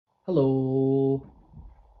Hello!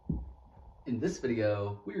 In this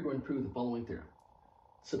video, we are going to prove the following theorem.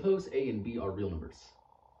 Suppose a and b are real numbers.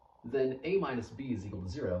 Then a minus b is equal to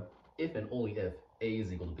 0 if and only if a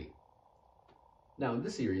is equal to b. Now in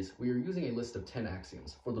this series, we are using a list of 10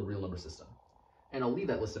 axioms for the real number system, and I'll leave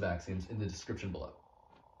that list of axioms in the description below.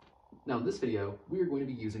 Now in this video, we are going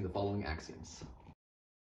to be using the following axioms.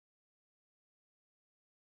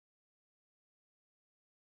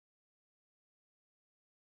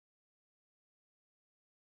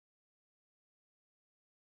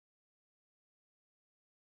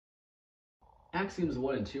 Axioms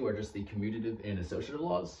 1 and 2 are just the commutative and associative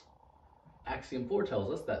laws. Axiom 4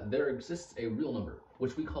 tells us that there exists a real number,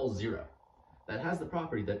 which we call 0, that has the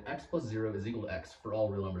property that x plus 0 is equal to x for all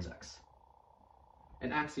real numbers x.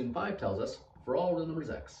 And Axiom 5 tells us, for all real numbers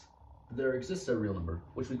x, there exists a real number,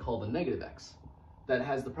 which we call the negative x, that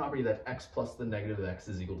has the property that x plus the negative x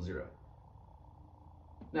is equal to 0.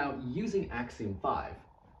 Now, using Axiom 5,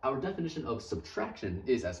 our definition of subtraction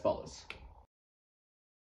is as follows.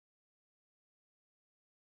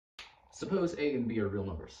 Suppose a and b are real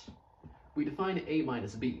numbers. We define a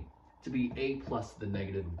minus b to be a plus the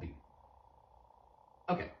negative of b.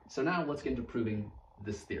 Okay, so now let's get into proving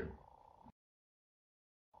this theorem.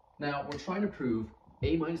 Now we're trying to prove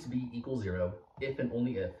a minus b equals 0 if and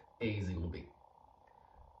only if a is equal to b.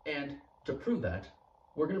 And to prove that,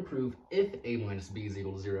 we're going to prove if a minus b is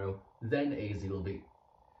equal to 0, then a is equal to b.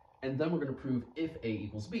 And then we're going to prove if a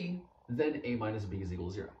equals b, then a minus b is equal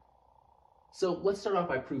to 0. So let's start off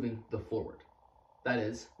by proving the forward. That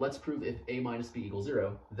is, let's prove if a minus b equals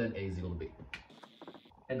 0, then a is equal to b.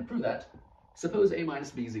 And to prove that, suppose a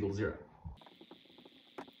minus b is equal to 0.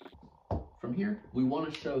 From here, we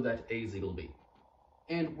want to show that a is equal to b.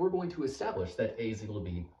 And we're going to establish that a is equal to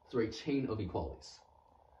b through a chain of equalities.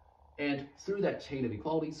 And through that chain of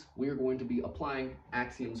equalities, we are going to be applying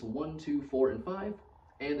axioms 1, 2, 4, and 5,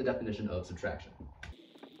 and the definition of subtraction.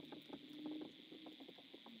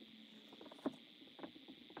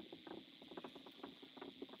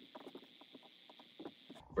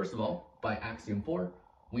 First of all, by axiom 4,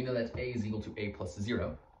 we know that a is equal to a plus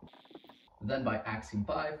 0. Then by axiom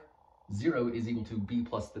 5, 0 is equal to b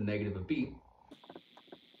plus the negative of b.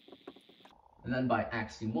 And then by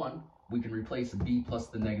axiom 1, we can replace b plus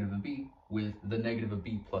the negative of b with the negative of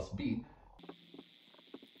b plus b.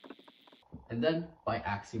 And then by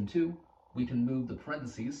axiom 2, we can move the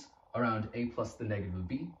parentheses around a plus the negative of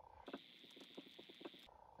b.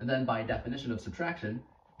 And then by definition of subtraction,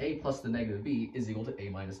 a plus the negative b is equal to a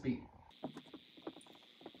minus b.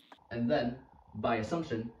 And then, by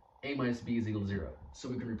assumption, a minus b is equal to 0. So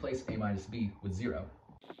we can replace a minus b with 0.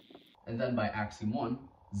 And then by axiom 1,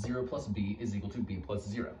 0 plus b is equal to b plus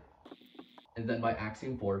 0. And then by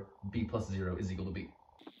axiom 4, b plus 0 is equal to b.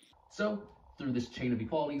 So, through this chain of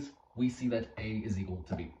equalities, we see that a is equal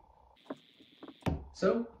to b.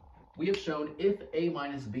 So, we have shown if a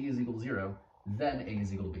minus b is equal to 0, then a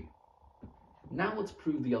is equal to b. Now let's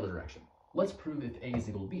prove the other direction. Let's prove if a is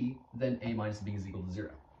equal to b, then a minus b is equal to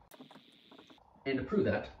 0. And to prove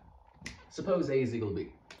that, suppose a is equal to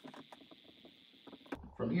b.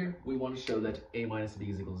 From here, we want to show that a minus b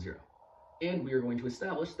is equal to 0. And we are going to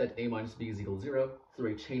establish that a minus b is equal to 0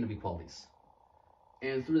 through a chain of equalities.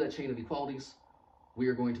 And through that chain of equalities, we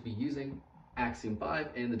are going to be using axiom 5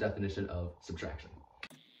 and the definition of subtraction.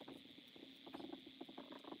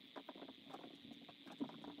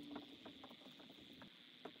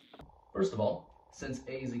 First of all, since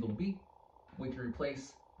a is equal to b, we can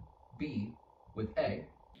replace b with a,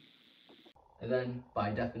 and then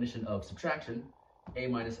by definition of subtraction, a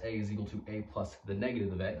minus a is equal to a plus the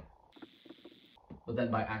negative of a, but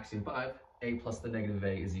then by axiom 5, a plus the negative of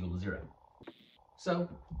a is equal to 0. So,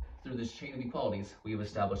 through this chain of equalities, we have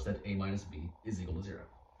established that a minus b is equal to 0.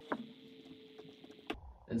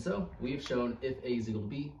 And so, we have shown if a is equal to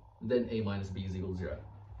b, then a minus b is equal to 0.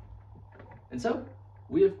 And so,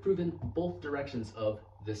 we have proven both directions of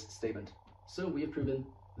this statement. So we have proven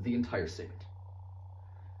the entire statement.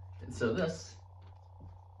 And so this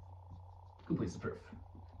completes the proof.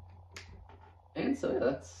 And so yeah,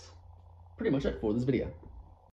 that's pretty much it for this video.